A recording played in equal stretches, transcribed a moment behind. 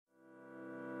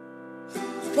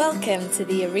Welcome to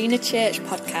the Arena Church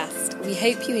podcast. We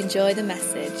hope you enjoy the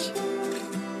message.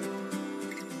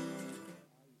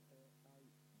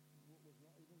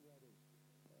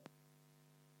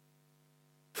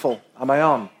 Am I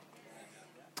on?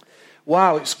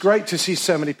 Wow, it's great to see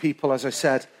so many people, as I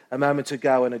said a moment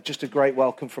ago, and just a great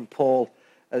welcome from Paul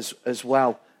as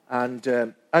well. And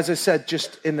as I said,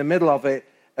 just in the middle of it,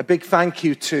 a big thank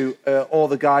you to all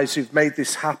the guys who've made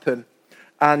this happen.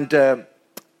 And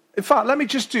in fact, let me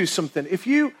just do something. If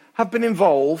you have been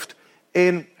involved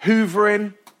in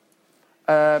hoovering,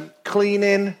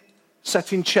 cleaning,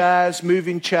 setting chairs,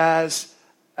 moving chairs,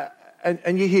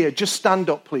 and you're here, just stand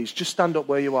up, please. Just stand up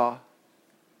where you are.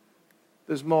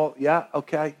 There's more. Yeah?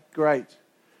 Okay. Great.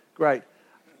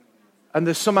 And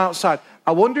there's some outside.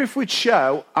 I wonder if we'd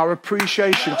show our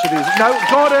appreciation to these. No,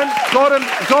 Gordon.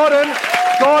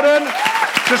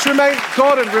 Just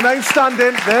remain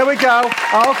standing. There we go.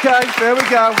 Okay, there we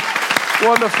go.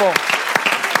 Wonderful.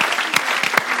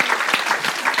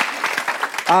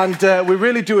 And we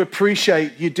really do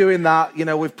appreciate you doing that. You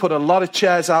know, we've put a lot of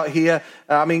chairs out here.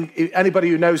 I mean, anybody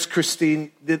who knows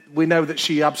Christine, we know that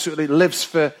she absolutely lives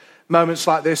for moments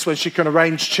like this when she can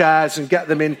arrange chairs and get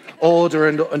them in order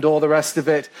and all the rest of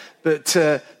it. But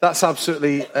that's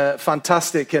absolutely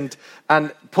fantastic. And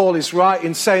Paul is right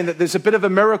in saying that there's a bit of a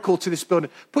miracle to this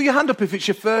building. Put your hand up if it's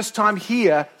your first time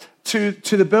here to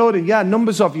the building. Yeah,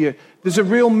 numbers of you. There's a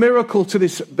real miracle to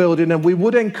this building, and we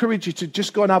would encourage you to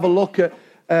just go and have a look at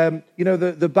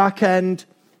the back end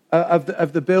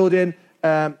of the building.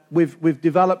 We've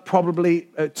developed probably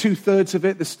 2/3 of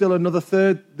it. There's still another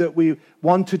third that we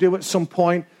want to do at some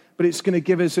point, but it's going to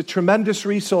give us a tremendous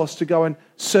resource to go and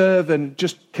serve and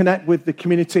just connect with the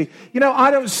community. You know,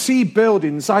 I don't see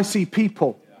buildings, I see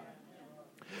people.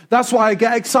 That's why I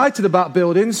get excited about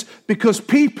buildings, because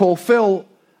people fill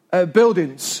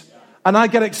buildings. And I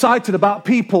get excited about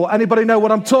people. Anybody know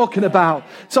what I'm talking about?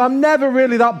 So I'm never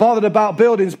really that bothered about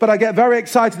buildings, but I get very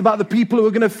excited about the people who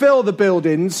are going to fill the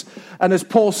buildings. And as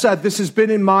Paul said, this has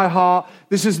been in my heart.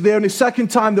 This is the only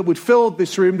second time that we'd filled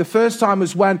this room. The first time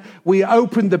was when we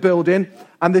opened the building,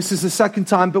 and this is the second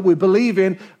time, but we're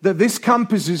believing that this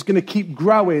campus is going to keep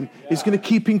growing. It's going to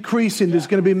keep increasing. There's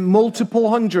going to be multiple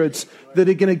hundreds that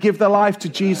are going to give their life to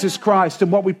Jesus Christ.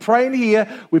 And what we're praying here,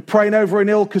 we're praying over in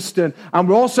Ilkeston, and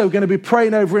we're also going to be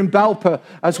praying over in Belper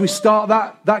as we start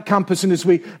that campus, and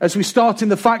as we start in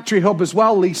the factory hub as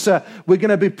well, Lisa, we're going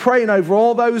to be praying over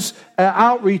all those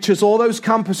outreaches, all those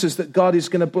campuses that God is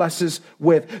going to bless us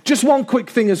with. Just one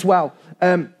quick thing as well.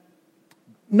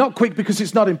 Not quick because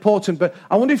it's not important, but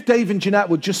I wonder if Dave and Jeanette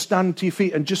would just stand to your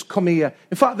feet and just come here.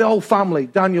 In fact, the whole family,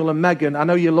 Daniel and Megan, I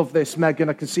know you love this, Megan,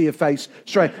 I can see your face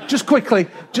straight. Just quickly,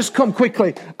 just come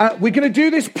quickly. We're going to do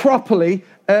this properly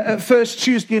at first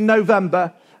Tuesday in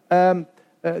November.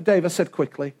 Dave, I said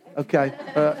quickly. Okay.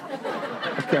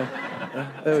 Okay.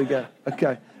 There we go.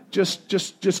 Okay.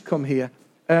 Just come here.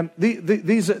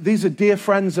 These are dear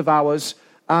friends of ours,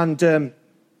 and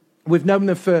we've known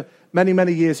them for many,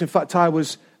 many years. In fact, I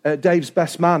was Dave's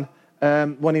best man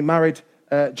when he married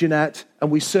Jeanette, and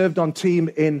we served on team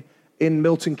in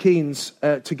Milton Keynes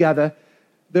together.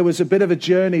 There was a bit of a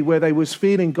journey where they was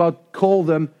feeling God called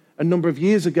them a number of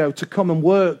years ago to come and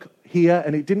work here,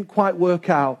 and it didn't quite work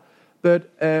out. But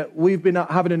we've been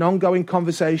having an ongoing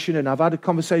conversation, and I've had a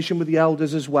conversation with the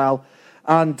elders as well.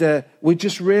 And we're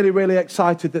just really, really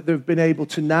excited that they've been able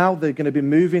to now. They're going to be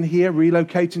moving here,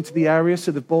 relocating to the area.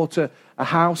 So they've bought a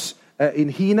house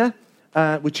in Heanor,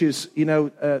 which is,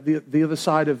 the other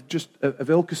side of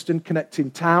Ilkeston,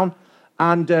 connecting town.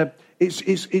 And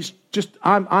it's just,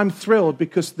 I'm thrilled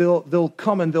because they'll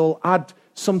come and they'll add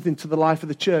something to the life of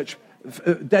the church.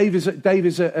 Dave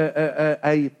is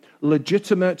a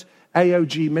legitimate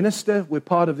AOG minister. We're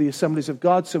part of the Assemblies of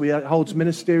God, so he holds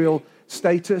ministerial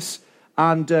status.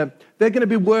 And they're going to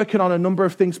be working on a number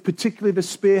of things, particularly the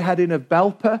spearheading of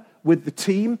Belper with the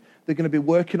team. They're going to be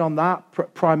working on that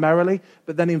primarily,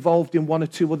 but then involved in one or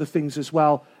two other things as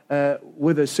well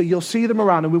with us. So you'll see them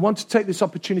around, and we want to take this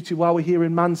opportunity while we're here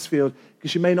in Mansfield,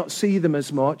 because you may not see them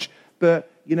as much,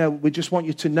 but, we just want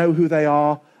you to know who they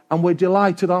are. And we're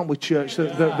delighted, aren't we, church,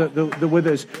 that they're with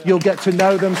us. You'll get to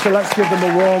know them, so let's give them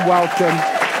a warm welcome.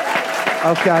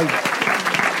 Okay.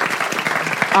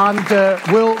 And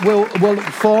we'll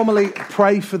formally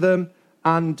pray for them.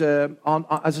 And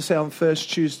as I say, on first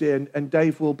Tuesday, and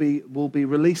Dave will be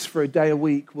released for a day a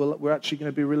week. We're actually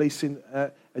going to be releasing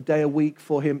a day a week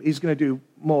for him. He's going to do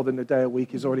more than a day a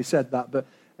week. He's already said that, but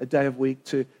a day of week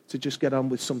to just get on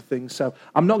with some things. So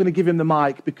I'm not going to give him the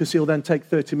mic because he'll then take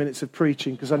 30 minutes of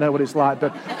preaching, because I know what it's like.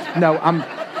 But no,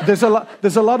 There's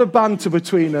a lot of banter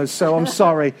between us, so I'm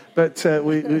sorry, but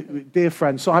we dear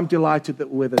friends. So I'm delighted that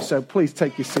we're with us. So please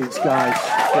take your seats, guys.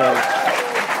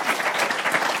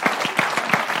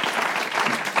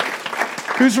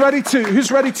 Who's ready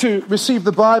to receive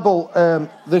the Bible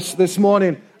this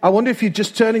morning? I wonder if you're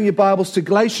just turning your Bibles to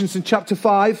Galatians in chapter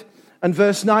 5 and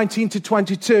verse 19 to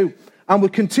 22. And we're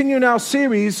continuing our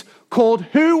series called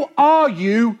Who Are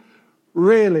You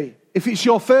Really? If it's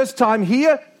your first time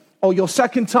here or your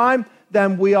second time,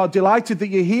 then we are delighted that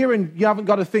you're here and you haven't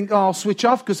got to think, I'll switch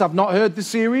off because I've not heard the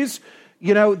series.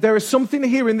 You know, there is something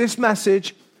here in this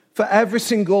message for every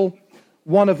single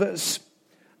one of us.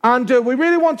 And we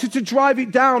really wanted to drive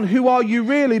it down, who are you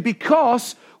really?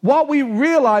 Because what we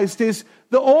realized is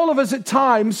that all of us at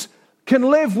times can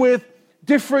live with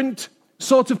different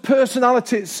sort of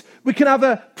personalities. We can have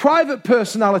a private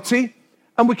personality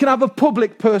and we can have a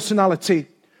public personality.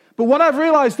 But what I've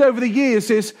realized over the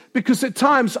years is, because at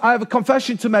times I have a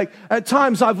confession to make, at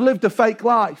times I've lived a fake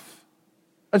life.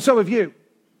 And so have you.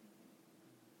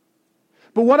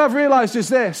 But what I've realized is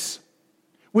this: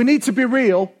 we need to be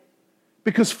real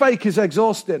because fake is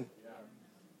exhausting.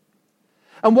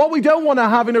 And what we don't want to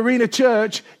have in Arena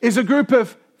Church is a group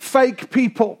of fake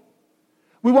people.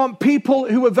 We want people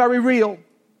who are very real.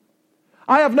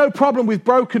 I have no problem with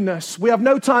brokenness. We have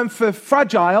no time for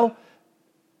fragile,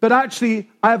 but actually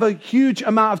I have a huge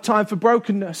amount of time for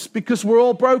brokenness because we're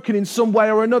all broken in some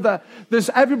way or another.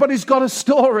 Everybody's got a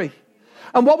story.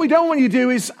 And what we don't want you to do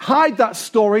is hide that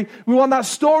story. We want that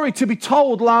story to be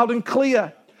told loud and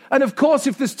clear. And of course,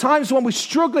 if there's times when we're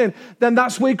struggling, then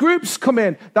that's where groups come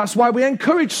in. That's why we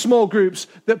encourage small groups,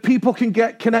 that people can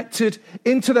get connected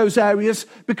into those areas,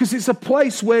 because it's a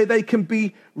place where they can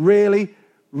be really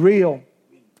real.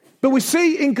 But we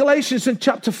see in Galatians in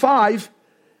chapter 5,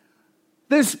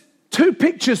 there's two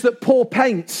pictures that Paul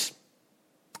paints.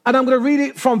 And I'm going to read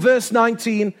it from verse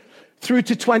 19 through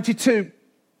to 22.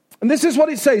 And this is what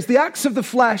it says: the acts of the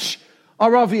flesh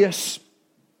are obvious: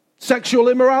 sexual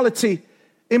immorality,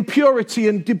 impurity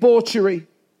and debauchery,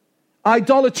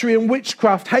 idolatry and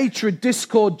witchcraft, hatred,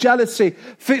 discord, jealousy,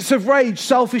 fits of rage,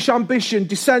 selfish ambition,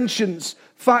 dissensions,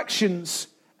 factions,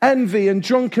 envy and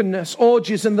drunkenness,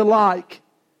 orgies and the like.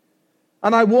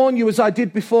 And I warn you, as I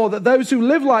did before, that those who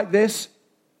live like this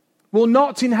will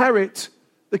not inherit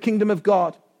the kingdom of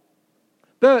God.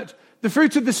 But the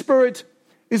fruit of the Spirit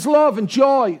is love and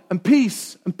joy and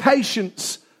peace and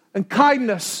patience and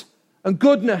kindness and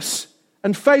goodness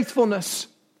and faithfulness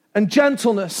and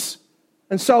gentleness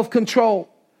and self-control.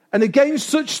 And against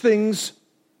such things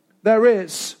there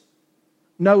is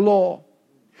no law.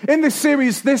 In this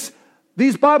series,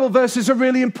 these Bible verses are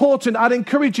really important. I'd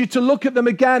encourage you to look at them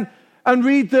again and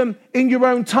read them in your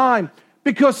own time,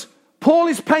 because Paul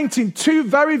is painting two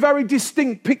very, very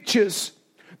distinct pictures.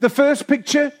 The first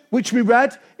picture, which we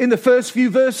read in the first few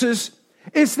verses,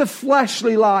 is the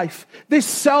fleshly life, this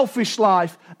selfish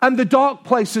life, and the dark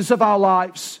places of our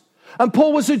lives. And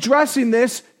Paul was addressing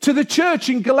this to the church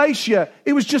in Galatia.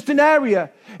 It was just an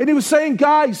area. And he was saying,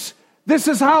 guys, this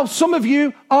is how some of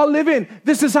you are living.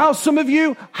 This is how some of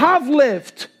you have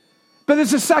lived. But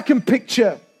there's a second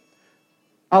picture.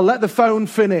 I'll let the phone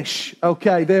finish.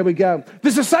 Okay, there we go.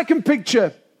 There's a second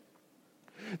picture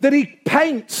that he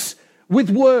paints with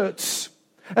words.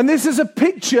 And this is a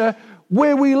picture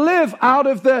where we live out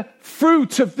of the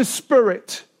fruit of the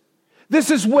Spirit. This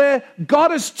is where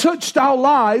God has touched our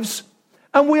lives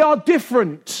and we are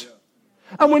different.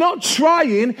 And we're not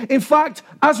trying. In fact,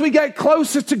 as we get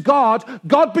closer to God,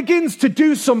 God begins to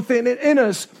do something in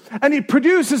us. And it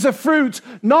produces a fruit,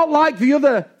 not like the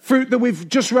other fruit that we've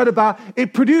just read about.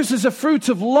 It produces a fruit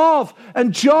of love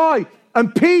and joy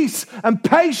and peace and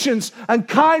patience and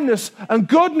kindness and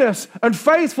goodness and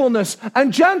faithfulness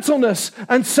and gentleness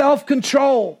and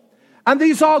self-control. And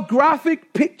these are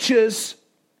graphic pictures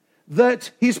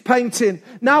that he's painting.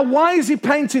 Now, why is he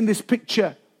painting this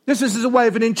picture? This is as a way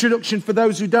of an introduction for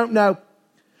those who don't know.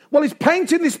 Well, he's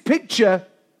painting this picture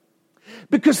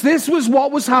because this was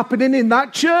what was happening in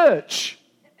that church.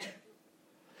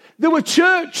 There were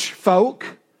church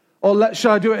folk, or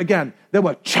shall I do it again? There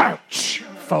were church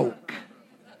folk.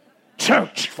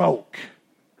 Church folk.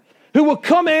 Who would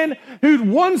come in, who'd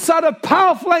once had a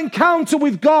powerful encounter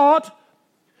with God,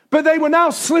 but they were now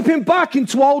slipping back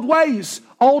into old ways,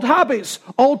 old habits,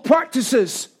 old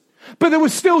practices. But they were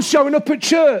still showing up at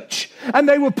church, and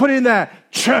they were putting their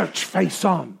church face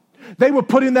on. They were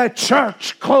putting their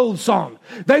church clothes on.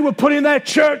 They were putting their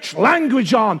church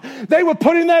language on. They were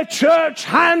putting their church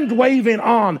hand waving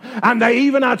on. And they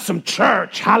even had some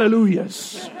church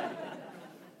hallelujahs.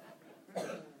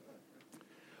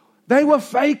 They were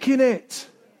faking it.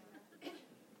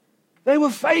 They were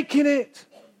faking it.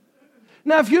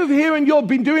 Now, if you're here and you've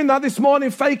been doing that this morning,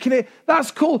 faking it,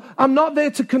 that's cool. I'm not there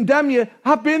to condemn you.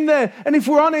 I've been there. And if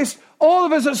we're honest, all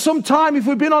of us at some time, if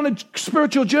we've been on a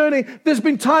spiritual journey, there's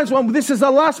been times when this is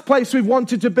the last place we've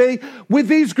wanted to be with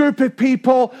these group of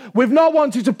people. We've not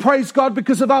wanted to praise God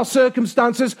because of our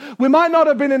circumstances. We might not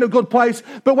have been in a good place,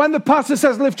 but when the pastor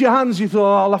says, lift your hands, you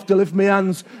thought, I'll have to lift my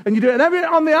hands. And you do it. And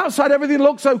on the outside, everything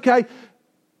looks okay,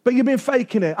 but you've been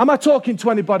faking it. Am I talking to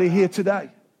anybody here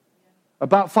today?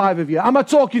 About 5 of you. Am I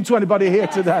talking to anybody here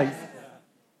today?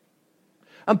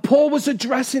 And Paul was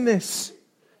addressing this.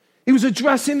 He was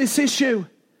addressing this issue.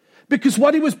 Because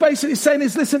what he was basically saying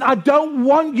is, listen, I don't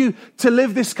want you to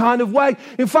live this kind of way.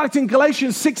 In fact, in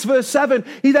Galatians 6 verse 7,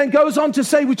 he then goes on to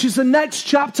say, which is the next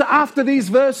chapter after these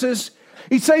verses,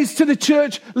 he says to the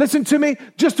church, listen to me,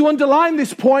 just to underline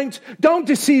this point, don't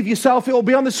deceive yourself. It will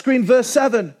be on the screen, verse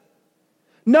 7.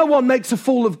 No one makes a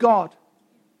fool of God.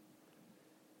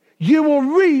 You will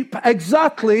reap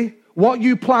exactly what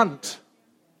you plant.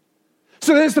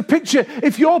 So there's the picture.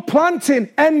 If you're planting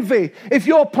envy, if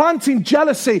you're planting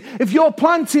jealousy, if you're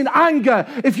planting anger,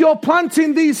 if you're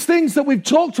planting these things that we've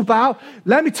talked about,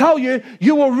 let me tell you,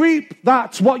 you will reap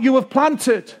that's what you have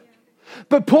planted.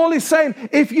 But Paul is saying,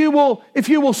 if you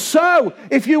will sow,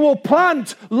 if you will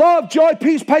plant love, joy,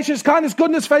 peace, patience, kindness,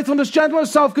 goodness, faithfulness,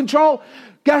 gentleness, self-control,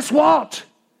 guess what?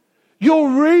 You'll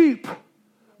reap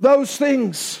those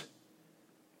things.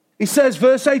 He says,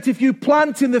 verse 8, if you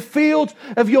plant in the field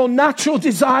of your natural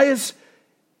desires,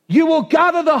 you will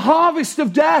gather the harvest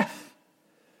of death.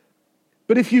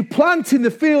 But if you plant in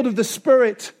the field of the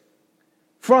Spirit,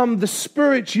 from the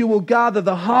Spirit you will gather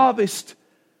the harvest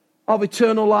of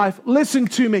eternal life. Listen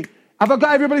to me. Have I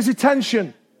got everybody's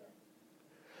attention?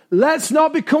 Let's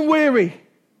not become weary,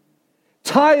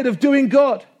 tired of doing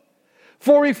good.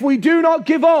 For if we do not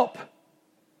give up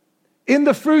in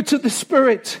the fruit of the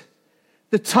Spirit,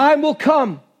 the time will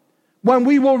come when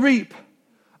we will reap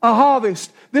a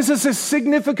harvest. This is a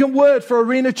significant word for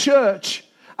Arena Church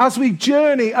as we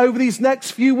journey over these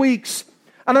next few weeks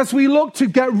and as we look to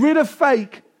get rid of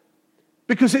fake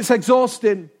because it's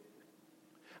exhausting.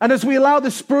 And as we allow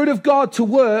the Spirit of God to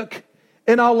work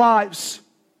in our lives,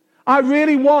 I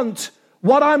really want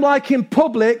what I'm like in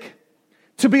public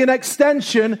to be an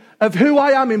extension of who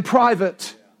I am in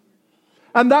private.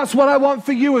 And that's what I want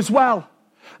for you as well.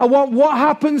 I want what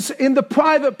happens in the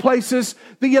private places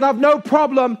that you'd have no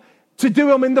problem to do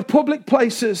them in the public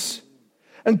places.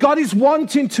 And God is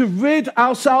wanting to rid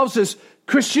ourselves as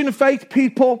Christian faith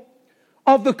people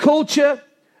of the culture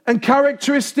and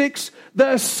characteristics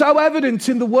that are so evident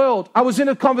in the world. I was in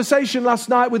a conversation last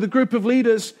night with a group of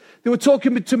leaders. They were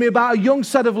talking to me about a young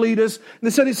set of leaders. And they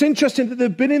said it's interesting that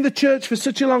they've been in the church for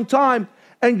such a long time.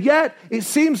 And yet, it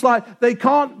seems like they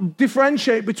can't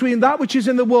differentiate between that which is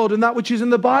in the world and that which is in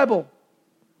the Bible.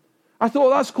 I thought,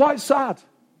 that's quite sad.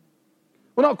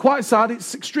 Well, not quite sad,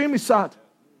 it's extremely sad.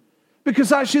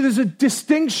 Because actually there's a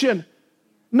distinction.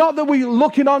 Not that we're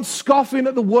looking on, scoffing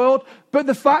at the world, but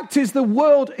the fact is the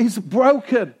world is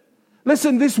broken.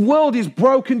 Listen, this world is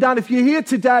broken down. If you're here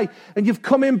today and you've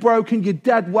come in broken, you're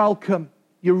dead welcome.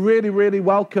 You're really, really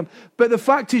welcome. But the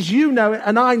fact is you know it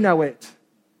and I know it.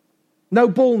 No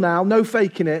bull now, no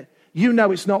faking it. You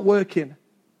know it's not working.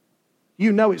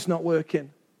 You know it's not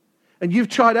working. And you've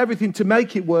tried everything to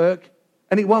make it work,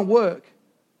 and it won't work.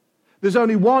 There's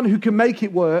only one who can make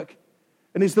it work,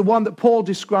 and it's the one that Paul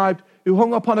described, who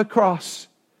hung up on a cross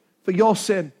for your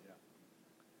sin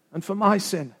and for my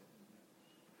sin.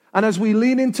 And as we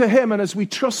lean into him and as we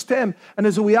trust him and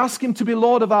as we ask him to be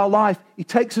Lord of our life, he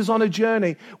takes us on a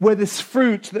journey where this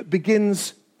fruit that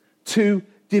begins to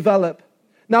develop.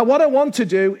 Now, what I want to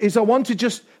do is I want to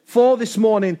just, for this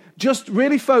morning, just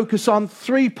really focus on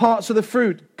 3 parts of the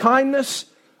fruit: kindness,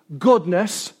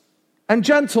 goodness, and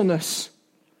gentleness.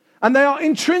 And they are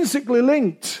intrinsically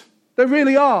linked. They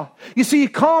really are. You see, you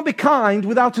can't be kind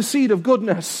without a seed of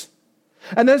goodness.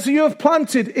 And as you have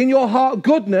planted in your heart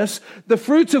goodness, the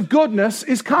fruit of goodness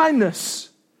is kindness.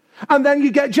 And then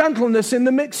you get gentleness in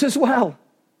the mix as well.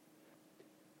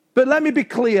 But let me be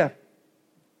clear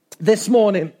this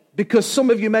morning, because some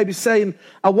of you may be saying,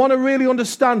 I want to really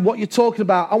understand what you're talking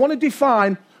about. I want to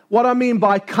define what I mean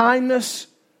by kindness,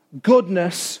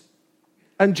 goodness,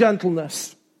 and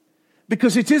gentleness.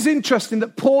 Because it is interesting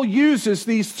that Paul uses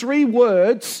these 3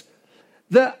 words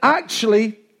that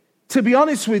actually, to be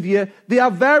honest with you, they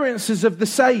are variances of the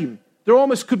same. They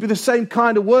almost could be the same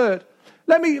kind of word.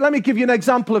 Let me give you an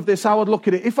example of this, how I'd look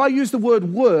at it. If I use the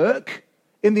word work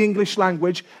in the English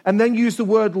language and then use the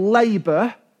word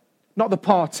labor, not the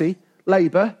party,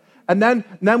 labor, and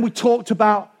then we talked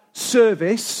about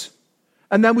service,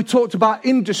 and then we talked about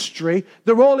industry.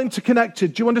 They're all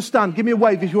interconnected. Do you understand? Give me a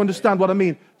wave if you understand what I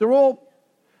mean.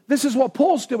 This is what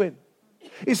Paul's doing.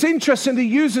 It's interesting he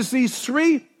uses these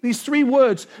three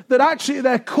words that actually at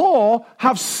their core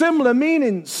have similar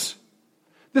meanings.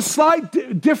 There's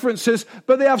slight differences,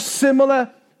 but they have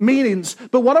similar meanings.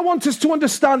 But what I want us to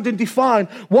understand and define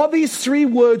what these three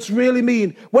words really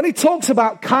mean. When he talks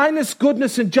about kindness,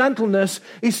 goodness, and gentleness,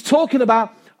 he's talking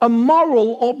about a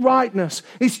moral uprightness.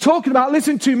 He's talking about,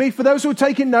 listen to me, for those who are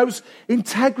taking notes,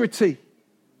 integrity.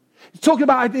 He's talking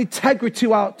about integrity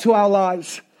to our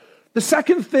lives. The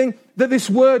second thing that this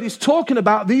word is talking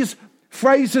about, these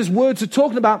phrases, words are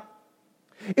talking about,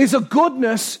 is a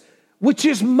goodness which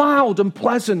is mild and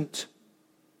pleasant.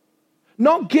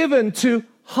 Not given to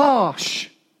harsh.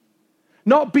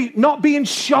 Not being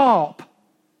sharp.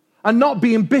 And not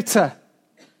being bitter.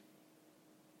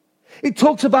 It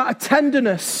talks about a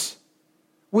tenderness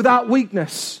without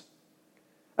weakness.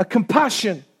 A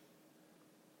compassion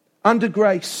under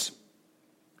grace.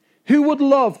 Who would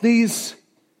love this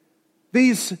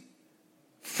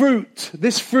fruit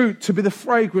to be the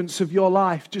fragrance of your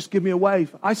life? Just give me a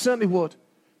wave. I certainly would.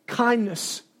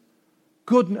 Kindness,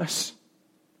 goodness,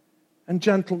 and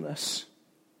gentleness.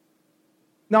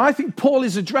 Now, I think Paul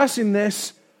is addressing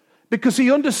this because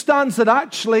he understands that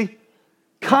actually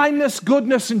kindness,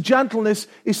 goodness, and gentleness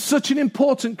is such an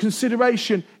important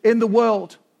consideration in the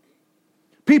world.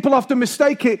 People often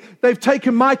mistake it. They've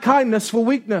taken my kindness for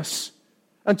weakness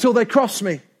until they cross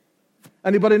me.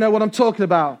 Anybody know what I'm talking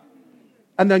about?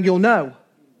 And then you'll know.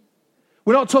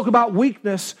 We're not talking about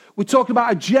weakness. We're talking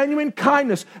about a genuine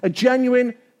kindness, a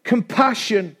genuine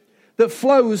compassion that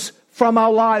flows from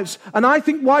our lives. And I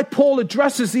think why Paul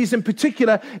addresses these in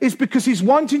particular is because he's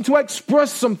wanting to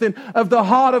express something of the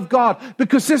heart of God.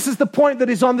 Because this is the point that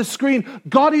is on the screen.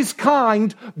 God is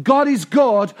kind, God is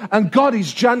good, and God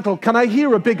is gentle. Can I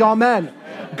hear a big amen?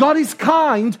 Amen. God is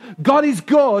kind, God is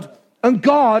good, and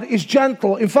God is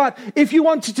gentle. In fact, if you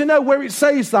wanted to know where it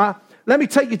says that, let me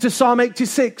take you to Psalm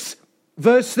 86,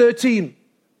 verse 13.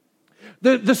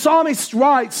 The psalmist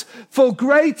writes, "For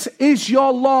great is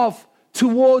your love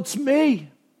towards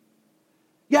me."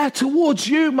 Yeah, towards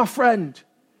you, my friend.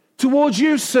 Towards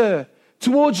you, sir.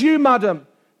 Towards you, madam.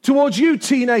 Towards you,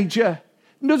 teenager.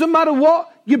 It doesn't matter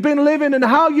what you've been living and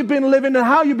how you've been living and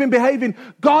how you've been behaving.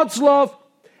 God's love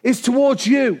is towards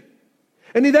you.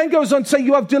 And he then goes on to say,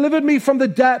 "You have delivered me from the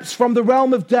depths, from the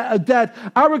realm of dead.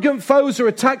 Arrogant foes are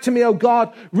attacking me, O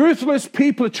God. Ruthless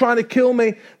people are trying to kill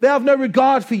me. They have no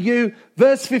regard for you."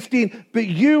 Verse 15, "But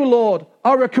you, Lord,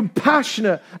 are a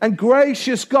compassionate and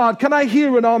gracious God." Can I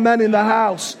hear an amen in the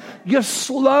house? "You're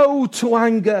slow to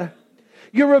anger.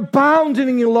 You're abounding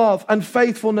in your love and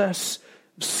faithfulness."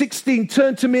 16,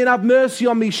 "Turn to me and have mercy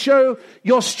on me. Show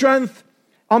your strength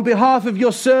on behalf of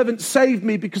your servant. Save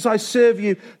me because I serve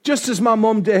you, just as my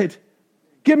mum did.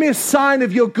 Give me a sign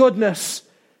of your goodness,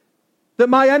 that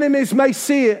my enemies may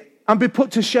see it and be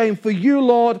put to shame. For you,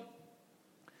 Lord,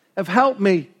 have helped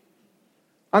me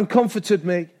and comforted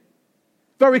me."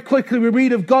 Very quickly, we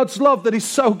read of God's love that is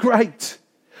so great.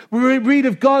 We read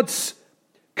of God's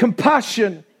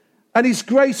compassion and his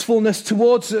gracefulness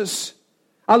towards us.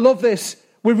 I love this.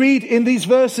 We read in these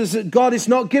verses that God is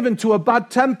not given to a bad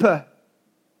temper.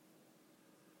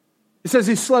 It says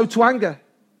he's slow to anger.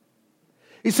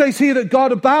 It says here that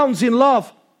God abounds in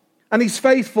love and he's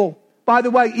faithful. By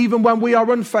the way, even when we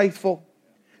are unfaithful.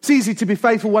 It's easy to be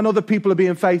faithful when other people are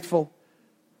being faithful.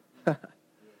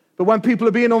 But when people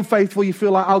are being unfaithful, you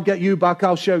feel like, I'll get you back,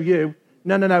 I'll show you.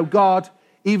 No. God,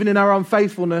 even in our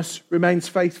unfaithfulness, remains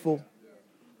faithful.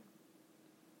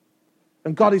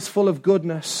 And God is full of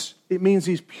goodness. It means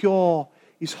he's pure,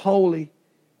 he's holy,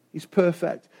 he's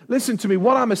perfect. Listen to me,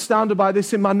 what I'm astounded by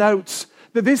this in my notes,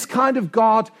 that this kind of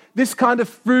God, this kind of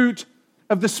fruit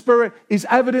of the Spirit is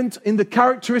evident in the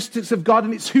characteristics of God,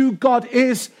 and it's who God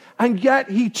is, and yet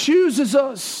he chooses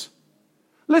us.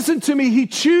 Listen to me, he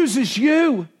chooses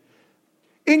you.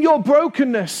 In your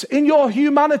brokenness, in your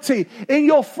humanity, in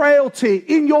your frailty,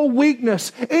 in your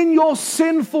weakness, in your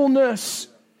sinfulness.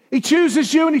 He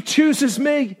chooses you and he chooses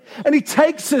me. And he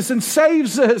takes us and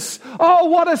saves us. Oh,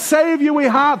 what a Savior we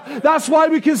have. That's why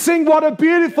we can sing, what a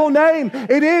beautiful name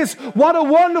it is. What a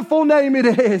wonderful name it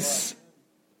is.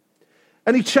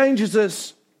 And he changes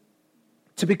us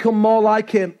to become more like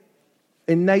him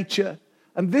in nature.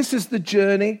 And this is the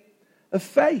journey of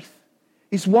faith.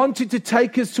 He's wanted to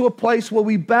take us to a place where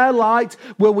we bear light,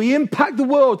 where we impact the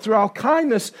world through our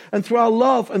kindness and through our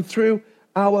love and through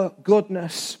our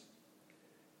goodness.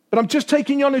 But I'm just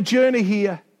taking you on a journey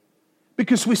here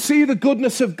because we see the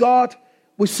goodness of God.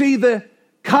 We see the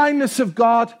kindness of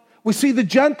God. We see the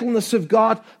gentleness of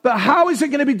God. But how is it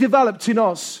going to be developed in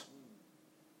us?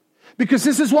 Because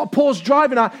this is what Paul's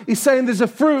driving at. He's saying there's a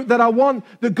fruit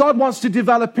that God wants to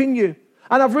develop in you.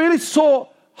 And I've really thought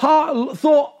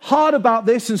hard about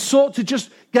this and sought to just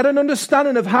get an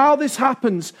understanding of how this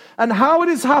happens and how it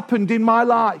has happened in my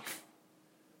life.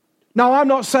 Now, I'm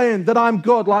not saying that I'm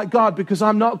good like God, because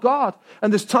I'm not God.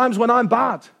 And there's times when I'm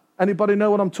bad. Anybody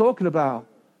know what I'm talking about?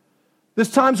 There's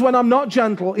times when I'm not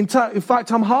gentle. In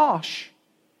fact, I'm harsh.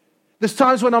 There's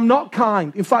times when I'm not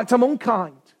kind. In fact, I'm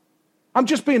unkind. I'm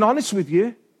just being honest with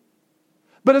you.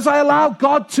 But as I allow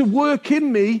God to work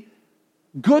in me,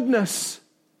 goodness,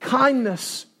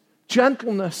 kindness,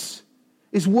 gentleness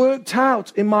is worked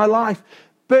out in my life.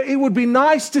 But it would be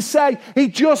nice to say he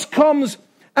just comes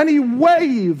and he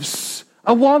waves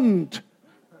a wand.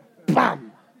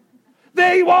 Bam.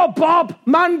 There you are, Bob,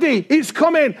 Mandy, it's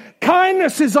coming.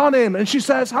 Kindness is on him. And she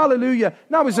says, hallelujah.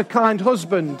 Now he's a kind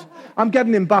husband. I'm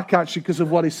getting him back, actually, because of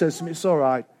what he says to me. It's all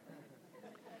right.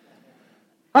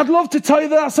 I'd love to tell you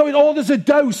that's how there's a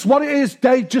dose. What it is,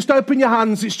 Dave, just open your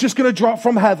hands. It's just going to drop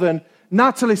from heaven.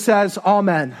 Natalie says,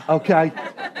 amen. Okay.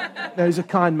 No, he's a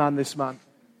kind man, this man.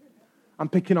 I'm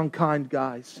picking on kind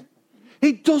guys.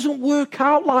 It doesn't work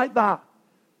out like that.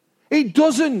 It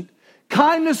doesn't.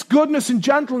 Kindness, goodness, and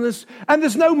gentleness. And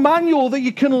there's no manual that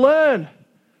you can learn.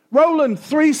 Roland,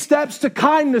 3 steps to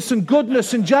kindness and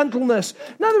goodness and gentleness.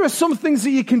 Now, there are some things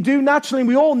that you can do naturally, and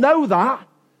we all know that.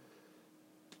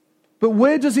 But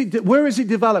where is it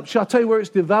developed? Shall I tell you where it's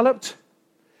developed?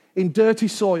 In dirty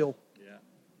soil. Yeah.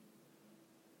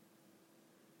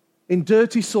 In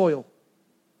dirty soil.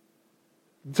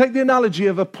 Take the analogy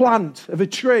of a plant, of a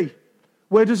tree.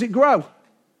 Where does it grow?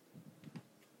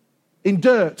 In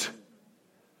dirt.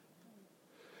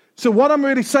 So what I'm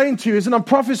really saying to you is, and I'm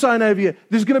prophesying over you,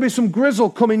 there's going to be some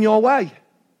grizzle coming your way.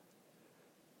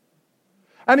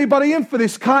 Anybody in for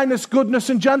this kindness, goodness,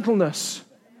 and gentleness?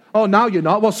 Oh, now you're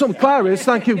not. Well, Claire is.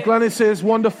 Thank you. Glennis is.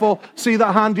 Wonderful. See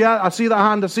that hand? Yeah, I see that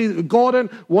hand. I see Gordon.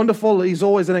 Wonderful. He's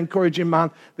always an encouraging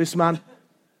man, this man.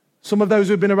 Some of those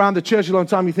who've been around the church a long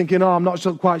time, you're thinking, oh, I'm not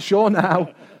quite sure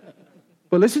now.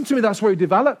 But listen to me, that's where it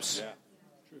develops.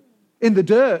 In the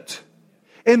dirt.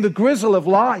 In the grizzle of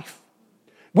life.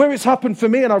 Where it's happened for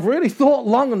me, and I've really thought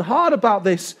long and hard about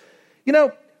this. You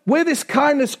know, where this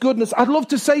kindness, goodness, I'd love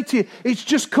to say to you, it's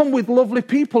just come with lovely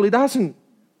people. It hasn't.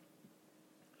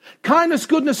 Kindness,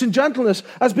 goodness, and gentleness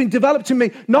has been developed in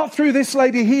me, not through this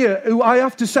lady here, who I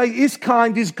have to say is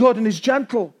kind, is good, and is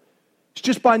gentle. It's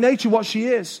just by nature what she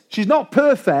is. She's not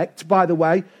perfect, by the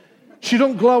way. She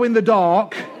doesn't glow in the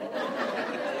dark.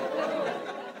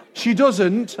 She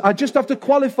doesn't. I just have to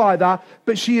qualify that.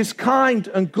 But she is kind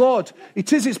and good.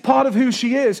 It's part of who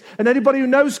she is. And anybody who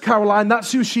knows Caroline,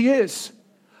 that's who she is.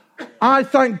 I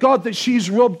thank God that she's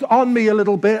rubbed on me a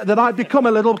little bit, that I've become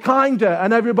a little kinder.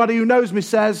 And everybody who knows me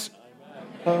says,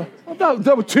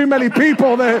 there were too many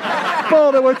people there.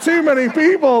 Oh, there were too many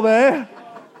people there.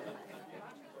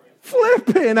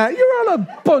 Flipping it. You're all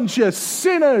a bunch of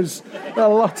sinners. A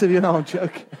lot of you. No, I'm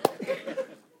joking.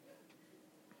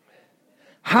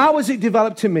 How has it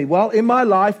developed in me? Well, in my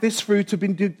life, this fruit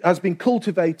has been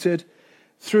cultivated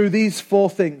through these 4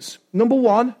 things. Number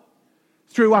 1,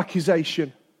 through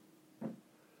accusation.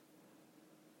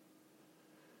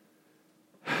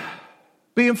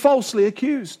 Being falsely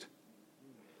accused.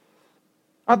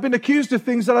 I've been accused of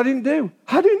things that I didn't do.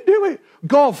 I didn't do it.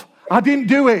 Gov, I didn't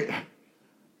do it.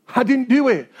 I didn't do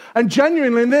it. And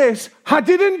genuinely in this, I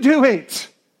didn't do it.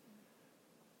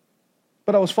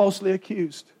 But I was falsely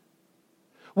accused.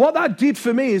 What that did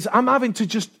for me is I'm having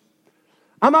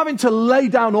to lay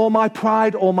down all my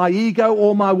pride, all my ego,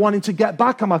 all my wanting to get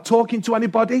back. Am I talking to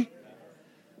anybody?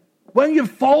 When you're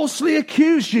falsely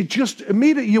accused, you just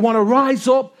immediately, you want to rise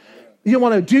up. You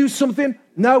want to do something.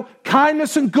 No,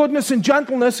 kindness and goodness and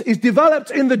gentleness is developed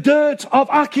in the dirt of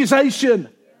accusation.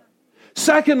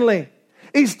 Secondly,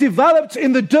 it's developed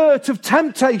in the dirt of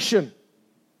temptation.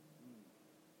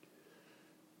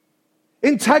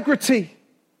 Integrity.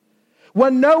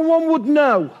 When no one would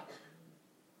know.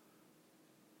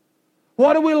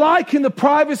 What are we like in the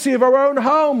privacy of our own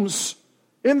homes?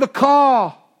 In the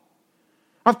car?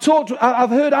 I've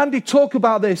heard Andy talk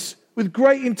about this with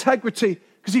great integrity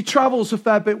because he travels a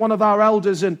fair bit, one of our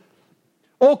elders, and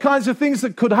all kinds of things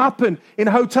that could happen in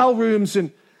hotel rooms,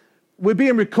 and we're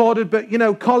being recorded, but, you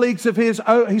know, colleagues of his,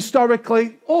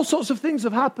 historically, all sorts of things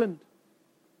have happened.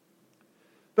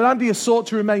 But Andy has sought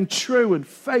to remain true and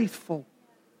faithful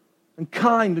and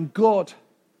kind and good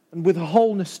and with a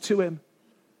wholeness to him.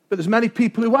 But there's many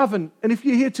people who haven't. And if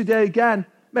you're here today again,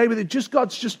 maybe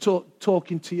God's just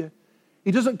talking to you.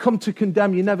 He doesn't come to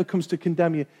condemn you. He never comes to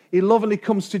condemn you. He lovingly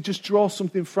comes to just draw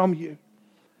something from you.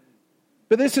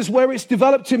 But this is where it's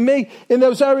developed in me, in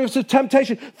those areas of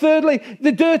temptation. Thirdly,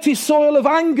 the dirty soil of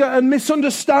anger and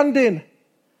misunderstanding.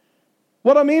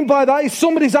 What I mean by that is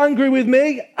somebody's angry with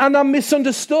me and I'm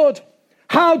misunderstood.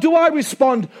 How do I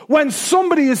respond when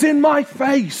somebody is in my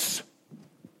face?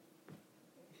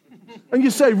 And you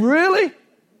say, really?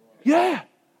 Yeah,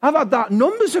 I've had that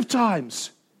numbers of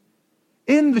times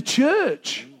in the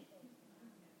church.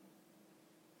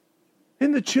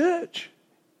 In the church.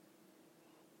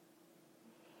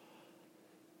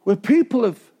 Where people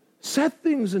have said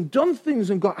things and done things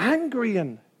and got angry,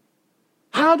 and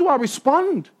how do I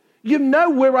respond? You know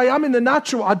where I am in the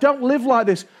natural. I don't live like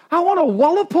this. I want to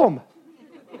wallop them.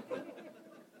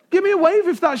 Give me a wave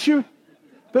if that's you.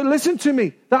 But listen to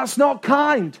me. That's not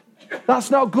kind.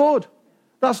 That's not good.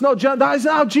 That's not gentle. That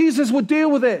isn't how Jesus would deal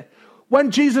with it.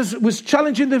 When Jesus was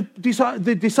challenging the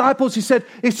disciples, he said,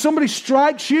 if somebody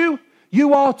strikes you,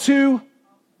 you are to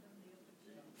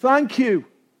thank you.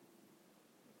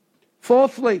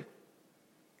 Fourthly,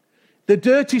 the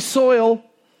dirty soil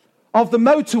of the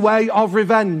motorway of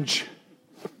revenge.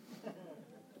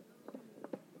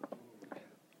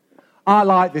 I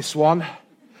like this one.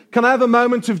 Can I have a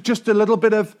moment of just a little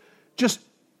bit of just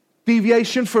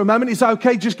deviation for a moment? Is that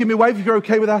okay? Just give me a wave if you're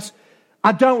okay with us.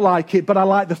 I don't like it, but I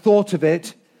like the thought of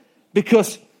it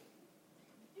because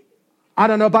I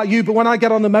don't know about you, but when I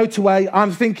get on the motorway,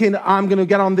 I'm thinking I'm going to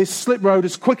get on this slip road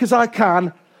as quick as I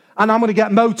can and I'm going to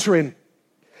get motoring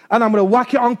and I'm going to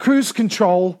whack it on cruise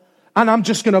control and I'm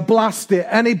just going to blast it.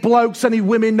 Any blokes, any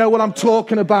women know what I'm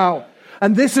talking about.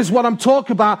 And this is what I'm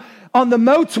talking about on the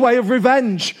motorway of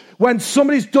revenge. When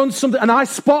somebody's done something and I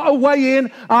spot a way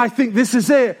in, I think this is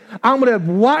it. I'm going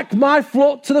to whack my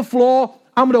foot to the floor.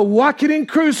 I'm going to whack it in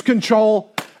cruise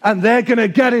control and they're going to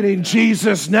get it in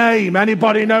Jesus' name.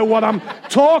 Anybody know what I'm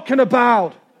talking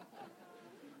about?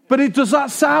 But does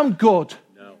that sound good?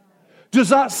 No. Does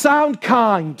that sound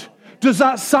kind? Does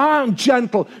that sound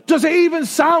gentle? Does it even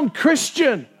sound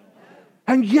Christian?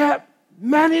 And yet,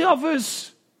 many of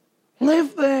us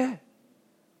live there.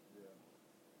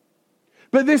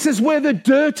 But this is where the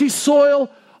dirty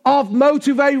soil of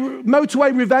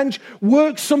motorway revenge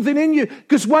works something in you.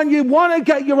 Because when you want to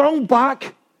get your own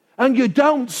back and you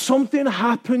don't, something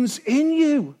happens in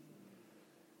you.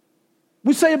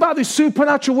 We say about this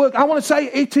supernatural work. I want to say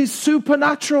it is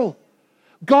supernatural.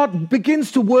 God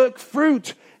begins to work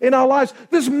fruit in our lives.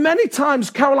 There's many times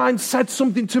Caroline said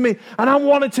something to me and I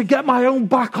wanted to get my own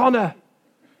back on her.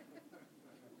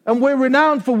 And we're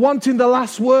renowned for wanting the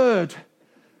last word.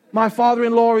 My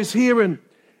father-in-law is here, and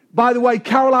by the way,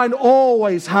 Caroline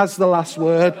always has the last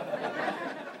word.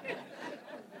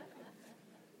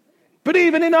 But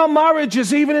even in our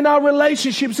marriages, even in our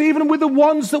relationships, even with the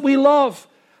ones that we love,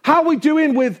 how are we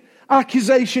doing with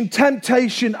accusation,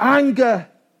 temptation, anger,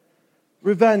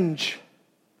 revenge?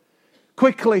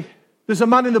 Quickly, there's a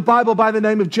man in the Bible by the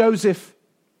name of Joseph.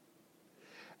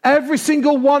 Every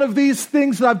single one of these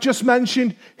things that I've just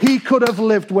mentioned, he could have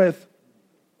lived with.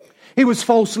 He was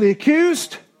falsely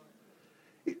accused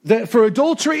for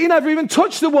adultery. He never even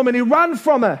touched the woman. He ran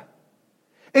from her.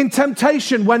 In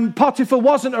temptation, when Potiphar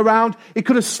wasn't around, he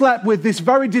could have slept with this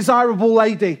very desirable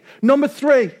lady. Number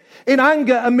 3, in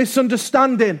anger and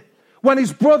misunderstanding, when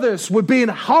his brothers were being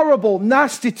horrible,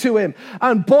 nasty to him.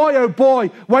 And boy, oh boy,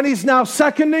 when he's now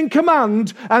second in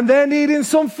command and they're needing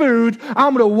some food,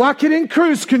 I'm going to whack it in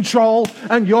cruise control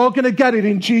and you're going to get it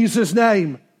in Jesus'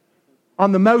 name.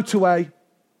 On the motorway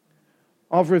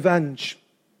of revenge.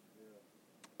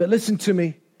 But listen to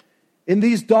me. In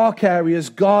these dark areas,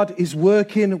 God is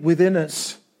working within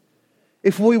us.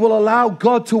 If we will allow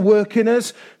God to work in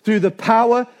us through the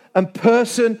power and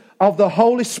person of the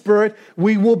Holy Spirit,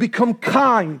 we will become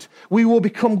kind, we will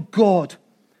become good,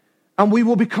 and we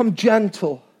will become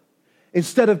gentle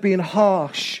instead of being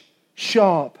harsh,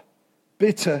 sharp,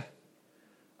 bitter,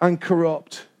 and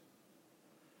corrupt.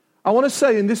 I want to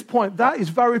say in this point, that is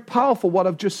very powerful what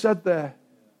I've just said there.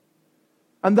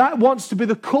 And that wants to be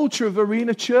the culture of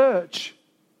Arena Church.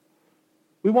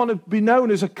 We want to be known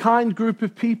as a kind group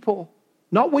of people.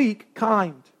 Not weak,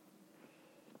 kind.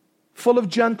 Full of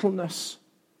gentleness.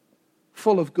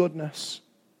 Full of goodness.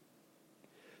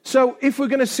 So if we're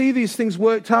going to see these things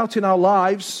worked out in our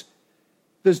lives,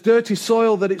 there's dirty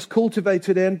soil that it's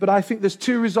cultivated in, but I think there's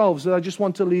 2 resolves that I just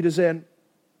want to lead us in.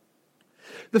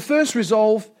 The first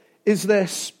resolve is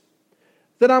this,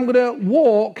 that I'm going to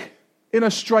walk in a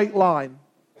straight line.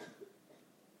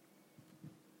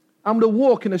 I'm going to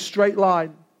walk in a straight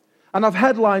line. And I've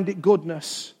headlined it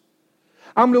goodness.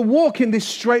 I'm going to walk in this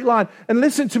straight line. And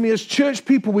listen to me, as church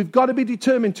people, we've got to be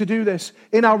determined to do this.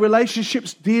 In our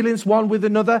relationships, dealings one with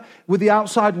another, with the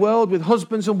outside world, with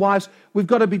husbands and wives, we've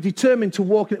got to be determined to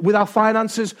walk, with our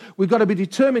finances, we've got to be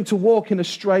determined to walk in a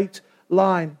straight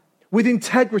line. With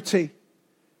integrity,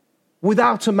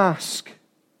 without a mask.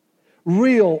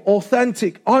 Real,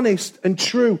 authentic, honest, and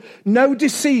true. No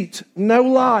deceit, no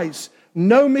lies,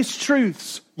 no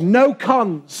mistruths, no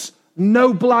cons,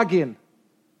 no blagging.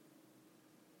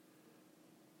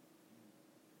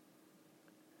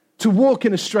 To walk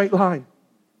in a straight line.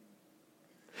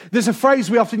 There's a phrase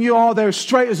we often use, they're as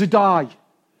straight as a die.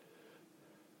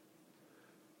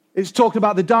 It's talking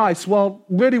about the dice. Well,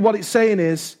 really what it's saying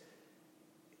is,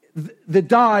 the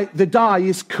die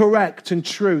is correct and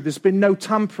true. There's been no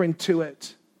tampering to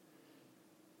it.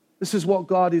 This is what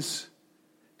God is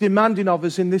demanding of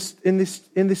us in this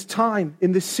time,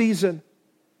 in this season.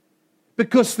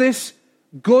 Because this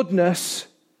goodness,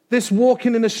 this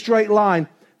walking in a straight line,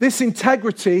 this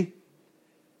integrity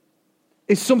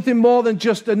is something more than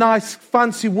just a nice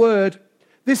fancy word.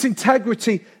 This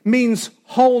integrity means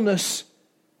wholeness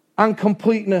and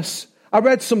completeness. I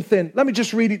read something. Let me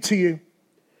just read it to you.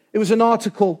 It was an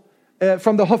article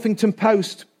from the Huffington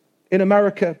Post in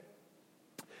America.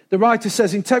 The writer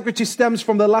says, integrity stems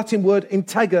from the Latin word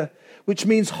integer, which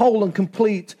means whole and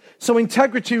complete. So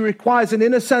integrity requires an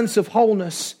inner sense of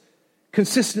wholeness,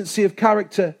 consistency of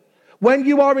character. When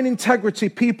you are in integrity,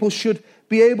 people should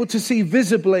be able to see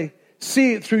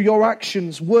it through your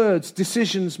actions, words,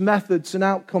 decisions, methods, and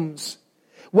outcomes.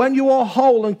 When you are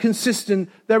whole and consistent,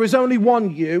 there is only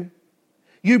one you.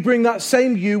 You bring that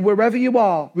same you wherever you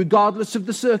are, regardless of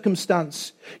the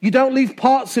circumstance. You don't leave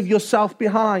parts of yourself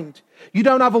behind. You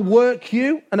don't have a work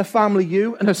you and a family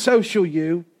you and a social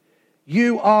you.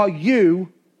 You are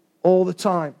you all the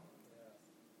time.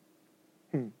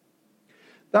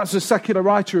 That's a secular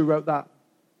writer who wrote that.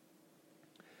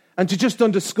 And to just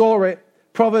underscore it,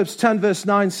 Proverbs 10 verse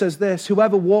 9 says this,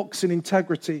 whoever walks in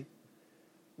integrity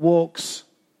walks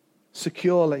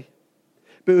securely.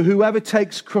 But whoever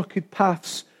takes crooked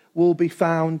paths will be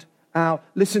found out.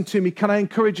 Listen to me. Can I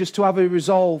encourage us to have a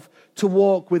resolve to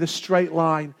walk with a straight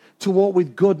line, to walk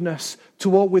with goodness, to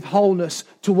walk with wholeness,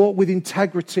 to walk with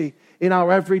integrity in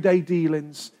our everyday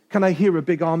dealings? Can I hear a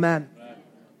big amen?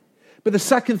 But the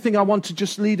second thing I want to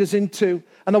just lead us into,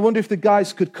 and I wonder if the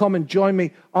guys could come and join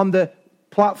me on the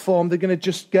platform. They're going to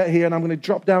just get here, and I'm going to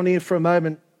drop down here for a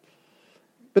moment.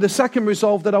 But the second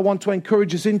resolve that I want to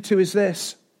encourage us into is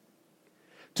this: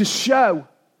 to show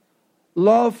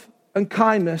love and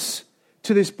kindness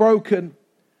to this broken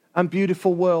and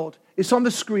beautiful world. It's on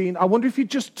the screen. I wonder if you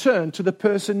just turn to the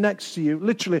person next to you.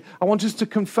 Literally, I want us to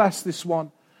confess this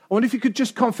one. I wonder if you could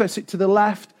just confess it to the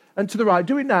left and to the right.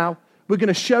 Do it now. We're going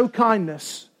to show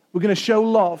kindness. We're going to show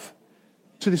love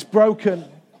to this broken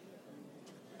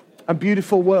and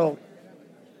beautiful world.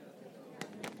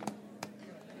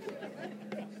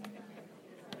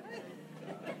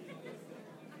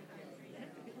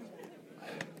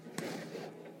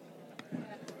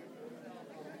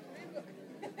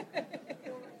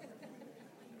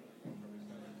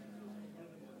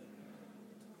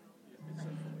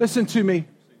 Listen to me.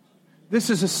 This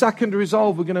is a second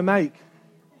resolve we're going to make.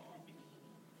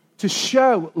 To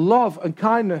show love and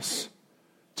kindness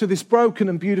to this broken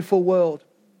and beautiful world.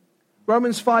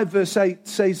 Romans 5 verse 8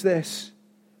 says this: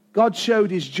 God showed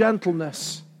his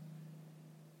gentleness,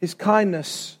 his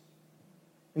kindness,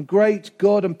 and great,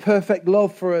 good, and perfect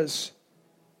love for us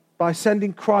by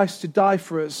sending Christ to die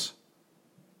for us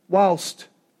whilst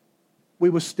we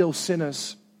were still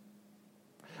sinners.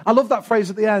 I love that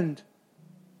phrase at the end.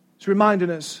 It's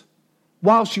reminding us,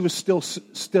 while she was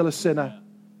still a sinner,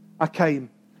 I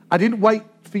came. I didn't wait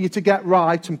for you to get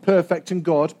right and perfect and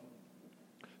good.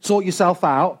 Sort yourself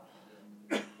out.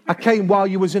 I came while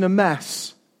you was in a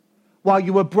mess, while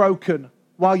you were broken,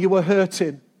 while you were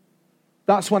hurting.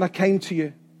 That's when I came to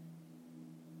you.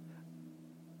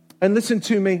 And listen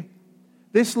to me.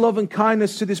 This love and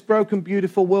kindness to this broken,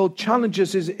 beautiful world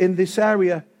challenges us in this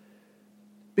area.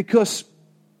 Because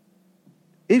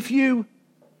if you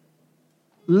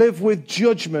live with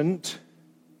judgment,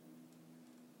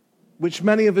 which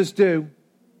many of us do,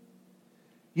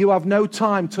 you have no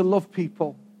time to love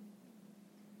people.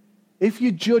 If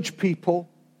you judge people,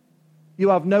 you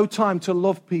have no time to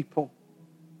love people.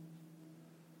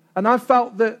 And I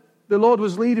felt that the Lord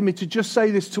was leading me to just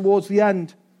say this towards the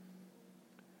end.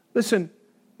 Listen,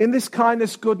 in this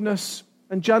kindness, goodness,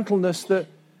 and gentleness that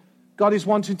God is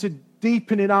wanting to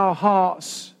deepen in our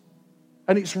hearts,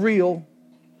 and it's real,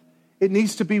 it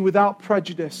needs to be without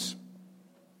prejudice.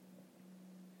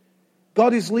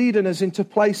 God is leading us into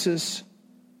places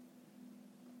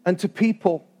and to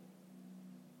people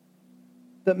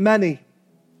that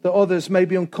others may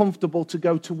be uncomfortable to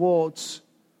go towards.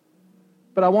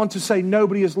 But I want to say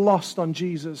nobody is lost on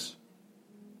Jesus.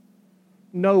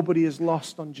 Nobody is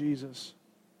lost on Jesus.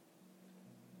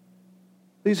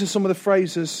 These are some of the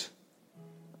phrases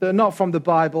that are not from the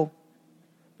Bible,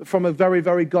 but from a very,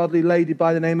 very godly lady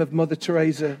by the name of Mother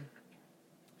Teresa.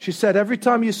 She said, every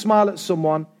time you smile at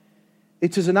someone,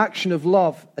 it is an action of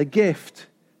love, a gift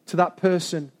to that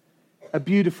person, a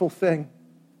beautiful thing.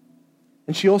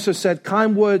 And she also said,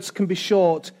 kind words can be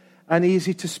short and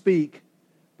easy to speak,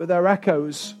 but their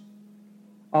echoes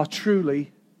are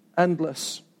truly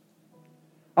endless.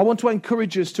 I want to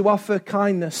encourage us to offer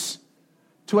kindness,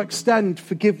 to extend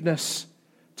forgiveness,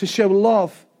 to show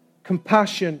love,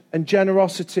 compassion, and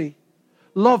generosity.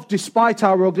 Love despite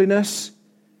our ugliness,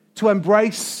 to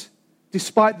embrace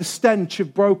despite the stench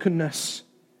of brokenness,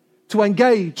 to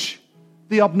engage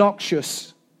the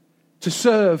obnoxious, to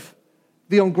serve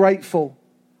the ungrateful,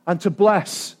 and to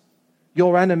bless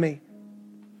your enemy.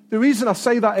 The reason I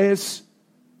say that is,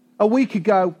 a week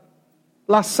ago,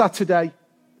 last Saturday,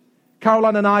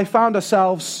 Caroline and I found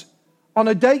ourselves on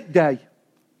a date day.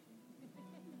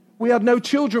 We had no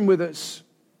children with us.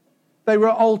 They were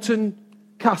at Alton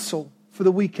Castle for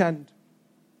the weekend.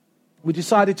 We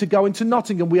decided to go into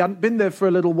Nottingham. We hadn't been there for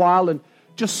a little while and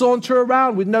just saunter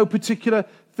around with no particular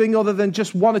thing other than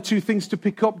just one or two things to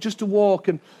pick up, just to walk.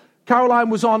 And Caroline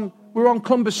we were on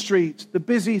Clumber Street, the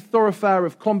busy thoroughfare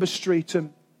of Clumber Street.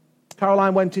 And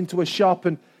Caroline went into a shop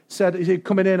and said, is he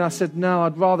coming in? I said, no,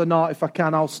 I'd rather not. If I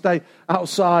can, I'll stay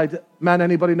outside. Man,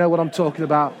 anybody know what I'm talking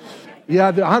about?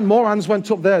 Yeah, more hands went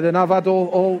up there than I've had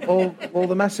all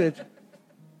the message.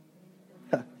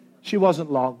 She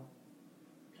wasn't long.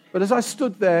 But as I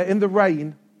stood there in the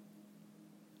rain,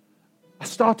 I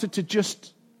started to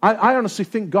just, I honestly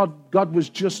think God was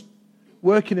just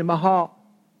working in my heart.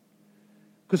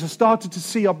 Because I started to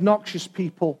see obnoxious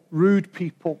people, rude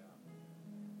people.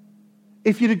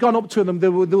 If you'd have gone up to them, they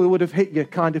would have hit you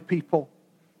kind of people.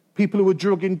 People who were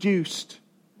drug-induced.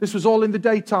 This was all in the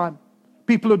daytime.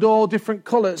 People with all different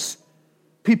colours.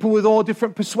 People with all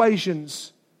different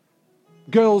persuasions.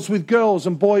 Girls with girls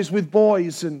and boys with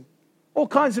boys and all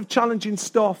kinds of challenging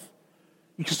stuff.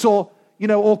 You saw,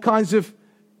 all kinds of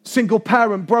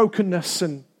single-parent brokenness,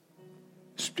 and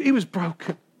he was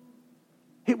broken.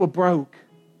 It were broke.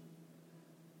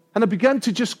 And I began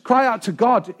to just cry out to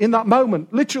God in that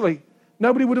moment, literally.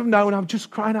 Nobody would have known. I'm just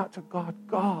crying out to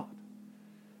God.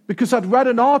 Because I'd read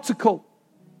an article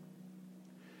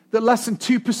that less than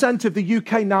 2% of the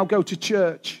UK now go to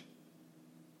church.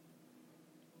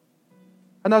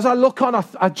 And as I look on,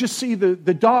 I just see the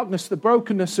darkness, the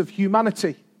brokenness of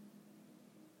humanity.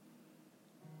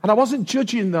 And I wasn't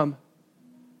judging them.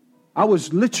 I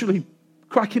was literally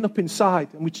cracking up inside.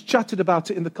 And we chatted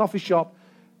about it in the coffee shop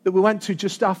that we went to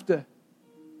just after.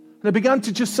 And I began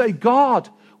to just say, God,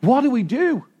 what do we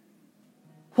do?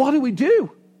 What do we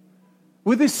do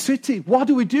with this city? What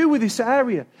do we do with this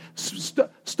area?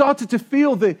 Started to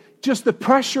feel the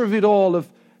pressure of it all,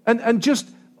 and just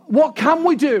what can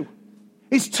we do?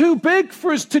 It's too big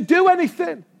for us to do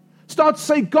anything. Start to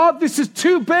say, God, this is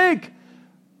too big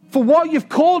for what you've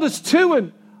called us to,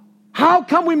 and how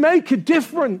can we make a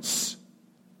difference?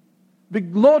 The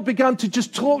Lord began to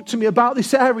just talk to me about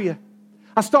this area.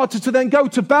 I started to then go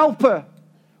to Belper,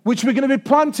 which we're going to be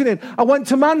planting in. I went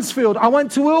to Mansfield. I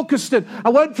went to Ilkeston. I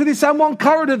went to this M1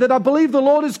 corridor that I believe the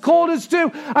Lord has called us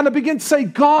to. And I began to say,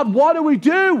 God, what do we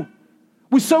do?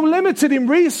 We're so limited in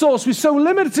resource. We're so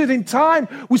limited in time.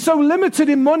 We're so limited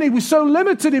in money. We're so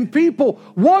limited in people.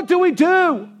 What do we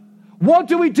do? What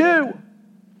do we do?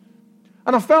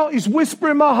 And I felt his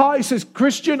whisper in my heart. He says,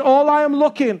 Christian, all I am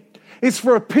looking is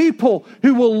for a people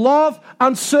who will love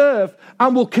and serve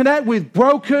and will connect with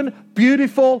broken,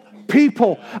 beautiful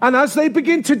people. And as they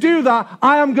begin to do that,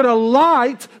 I am going to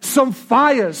light some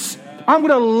fires. I'm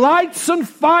going to light some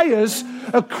fires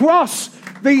across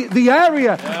the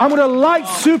area. I'm going to light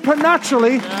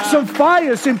supernaturally some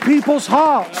fires in people's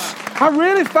hearts. I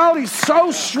really felt it so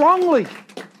strongly.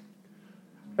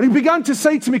 And he began to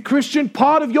say to me, Christian,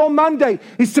 part of your mandate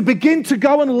is to begin to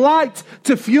go and light,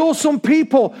 to fuel some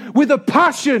people with a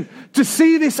passion to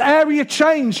see this area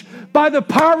change by the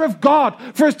power of God,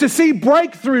 for us to see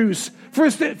breakthroughs, for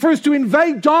us to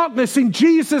invade darkness in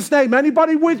Jesus' name.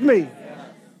 Anybody with me?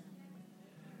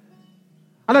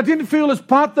 And I didn't feel as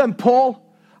bad then, Paul.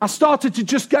 I started to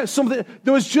just get something.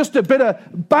 There was just a bit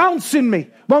of bounce in me.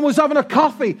 When I was having a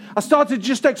coffee, I started to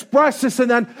just express this,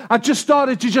 and then I just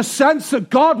started to just sense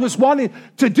that God was wanting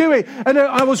to do it. And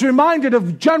I was reminded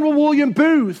of General William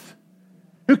Booth,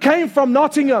 who came from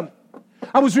Nottingham.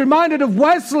 I was reminded of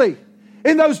Wesley.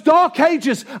 In those dark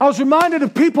ages, I was reminded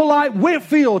of people like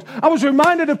Whitfield. I was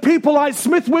reminded of people like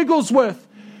Smith Wigglesworth.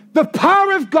 The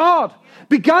power of God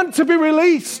began to be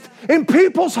released in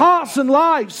people's hearts and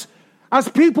lives as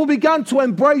people began to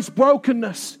embrace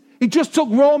brokenness. He just took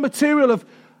raw material of,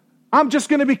 I'm just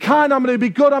going to be kind, I'm going to be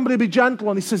good, I'm going to be gentle.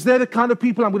 And he says, they're the kind of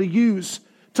people I'm going to use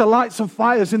to light some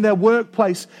fires in their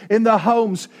workplace, in their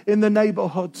homes, in the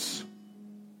neighborhoods.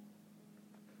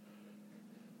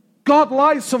 God,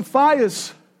 light some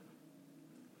fires.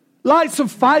 Light some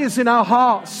fires in our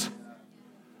hearts.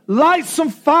 Light some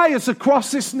fires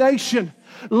across this nation.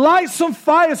 Light some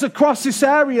fires across this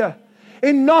area.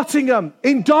 In Nottingham,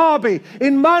 in Derby,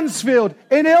 in Mansfield,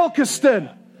 in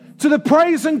Ilkeston. To the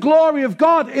praise and glory of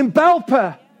God in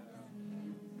Belper.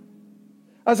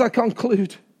 As I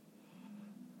conclude.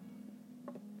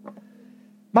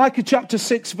 Micah chapter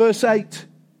 6 verse 8.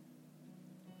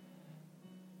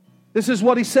 This is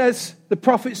what he says. The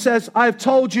prophet says, I have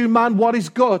told you, man, what is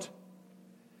good.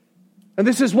 And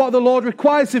this is what the Lord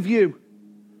requires of you.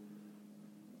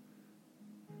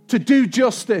 To do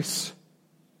justice.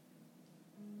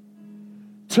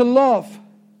 To love.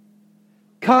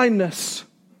 Kindness.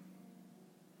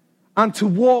 And to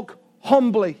walk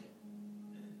humbly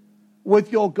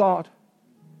with your God.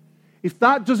 If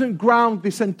that doesn't ground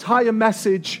this entire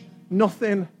message,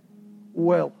 nothing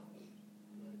will.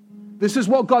 This is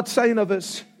what God's saying of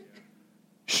us.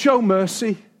 Show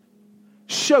mercy.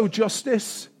 Show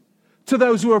justice to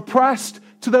those who are oppressed,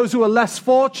 to those who are less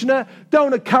fortunate.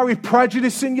 Don't carry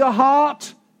prejudice in your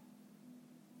heart.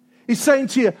 He's saying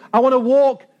to you, I want to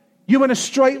walk you in a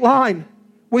straight line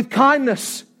with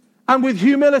kindness and with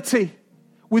humility,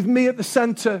 with me at the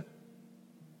center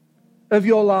of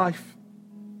your life.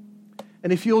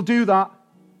 And if you'll do that,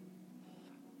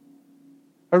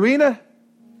 Arena,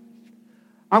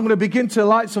 I'm going to begin to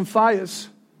light some fires.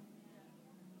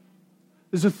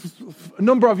 There's a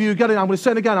number of you getting, I'm going to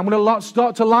say it again, I'm going to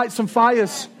start to light some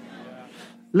fires.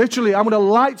 Literally, I'm going to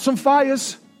light some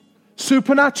fires.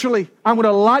 Supernaturally, I'm going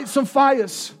to light some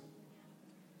fires.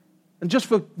 And just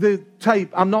for the tape,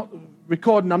 I'm not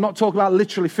recording, I'm not talking about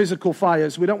literally physical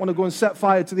fires. We don't want to go and set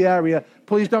fire to the area.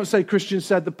 Please don't say Christian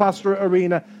said, the pastor at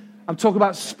Arena. I'm talking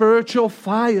about spiritual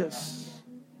fires.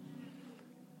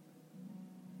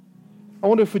 I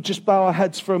wonder if we just bow our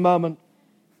heads for a moment.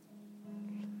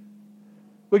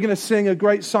 We're going to sing a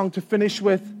great song to finish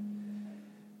with.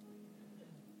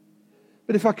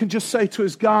 But if I can just say to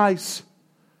us, guys,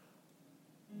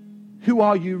 who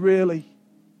are you really?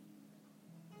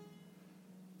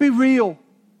 Be real,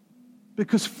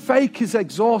 because fake is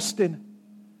exhausting.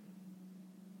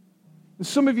 And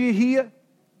some of you here,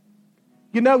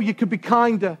 you know you could be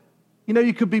kinder. You know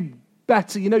you could be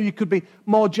better. You know you could be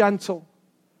more gentle.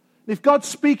 And if God's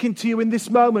speaking to you in this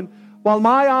moment, while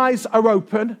my eyes are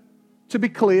open, to be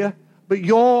clear, but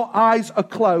your eyes are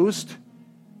closed,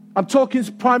 I'm talking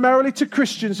primarily to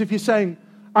Christians. If you're saying,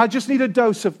 I just need a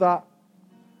dose of that.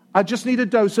 I just need a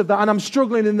dose of that. And I'm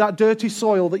struggling in that dirty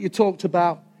soil that you talked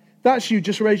about. That's you.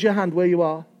 Just raise your hand where you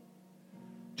are.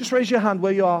 Just raise your hand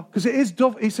where you are. Because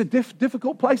it's a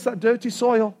difficult place, that dirty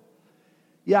soil.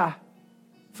 Yeah.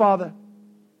 Father,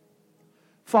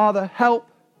 help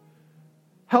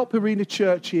Arena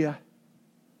Church here.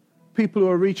 People who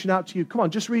are reaching out to you. Come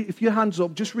on, if your hand's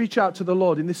up, just reach out to the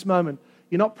Lord in this moment.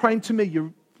 You're not praying to me,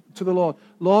 you're to the Lord.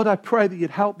 Lord, I pray that you'd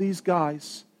help these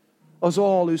guys, us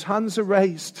all, whose hands are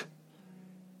raised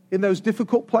in those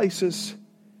difficult places,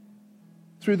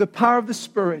 through the power of the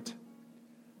Spirit,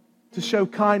 to show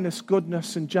kindness,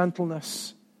 goodness, and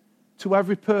gentleness to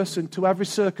every person, to every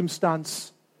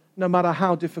circumstance, no matter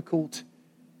how difficult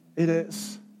it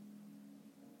is.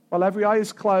 While every eye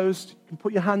is closed, you can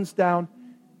put your hands down.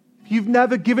 If you've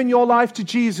never given your life to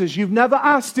Jesus, you've never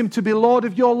asked Him to be Lord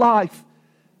of your life,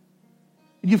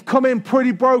 you've come in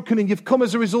pretty broken and you've come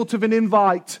as a result of an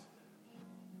invite,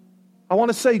 I want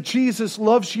to say Jesus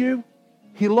loves you.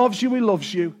 He loves you. He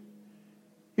loves you.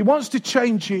 He wants to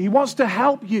change you. He wants to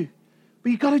help you.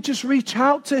 But you've got to just reach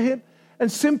out to Him.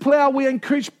 And simply how we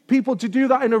encourage people to do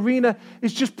that in Arena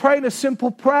is just praying a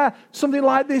simple prayer, something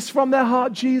like this from their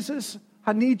heart. Jesus,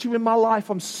 I need you in my life.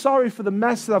 I'm sorry for the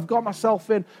mess that I've got myself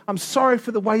in. I'm sorry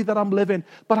for the way that I'm living.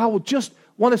 But I will just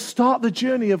want to start the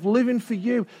journey of living for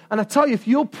you. And I tell you, if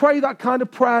you'll pray that kind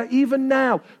of prayer, even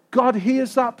now, God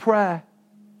hears that prayer.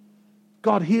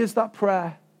 God hears that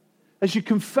prayer. As you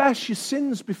confess your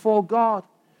sins before God.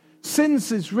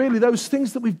 Sins is really those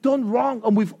things that we've done wrong,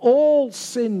 and we've all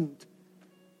sinned.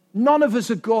 None of us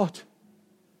are good.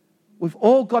 We've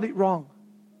all got it wrong.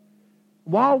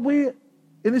 While we're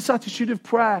in this attitude of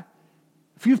prayer,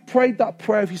 if you've prayed that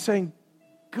prayer, if you're saying,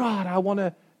 God, I want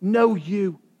to know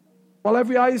you. While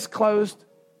every eye is closed,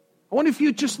 I wonder if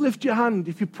you just lift your hand,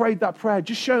 if you prayed that prayer.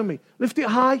 Just show me. Lift it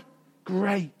high.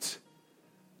 Great.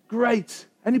 Great.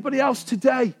 Anybody else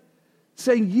today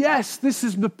saying, yes, this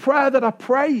is the prayer that I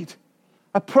prayed.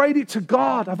 I prayed it to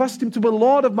God. I've asked him to be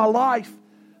Lord of my life.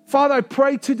 Father, I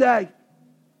pray today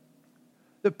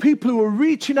that people who are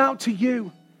reaching out to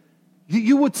you,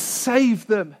 you would save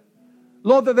them.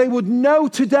 Lord, that they would know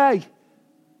today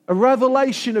a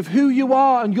revelation of who you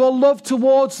are and your love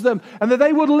towards them, and that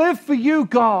they would live for you,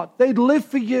 God. They'd live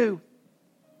for you.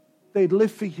 They'd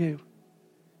live for you.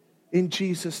 In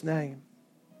Jesus' name.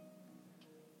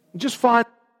 And just finally,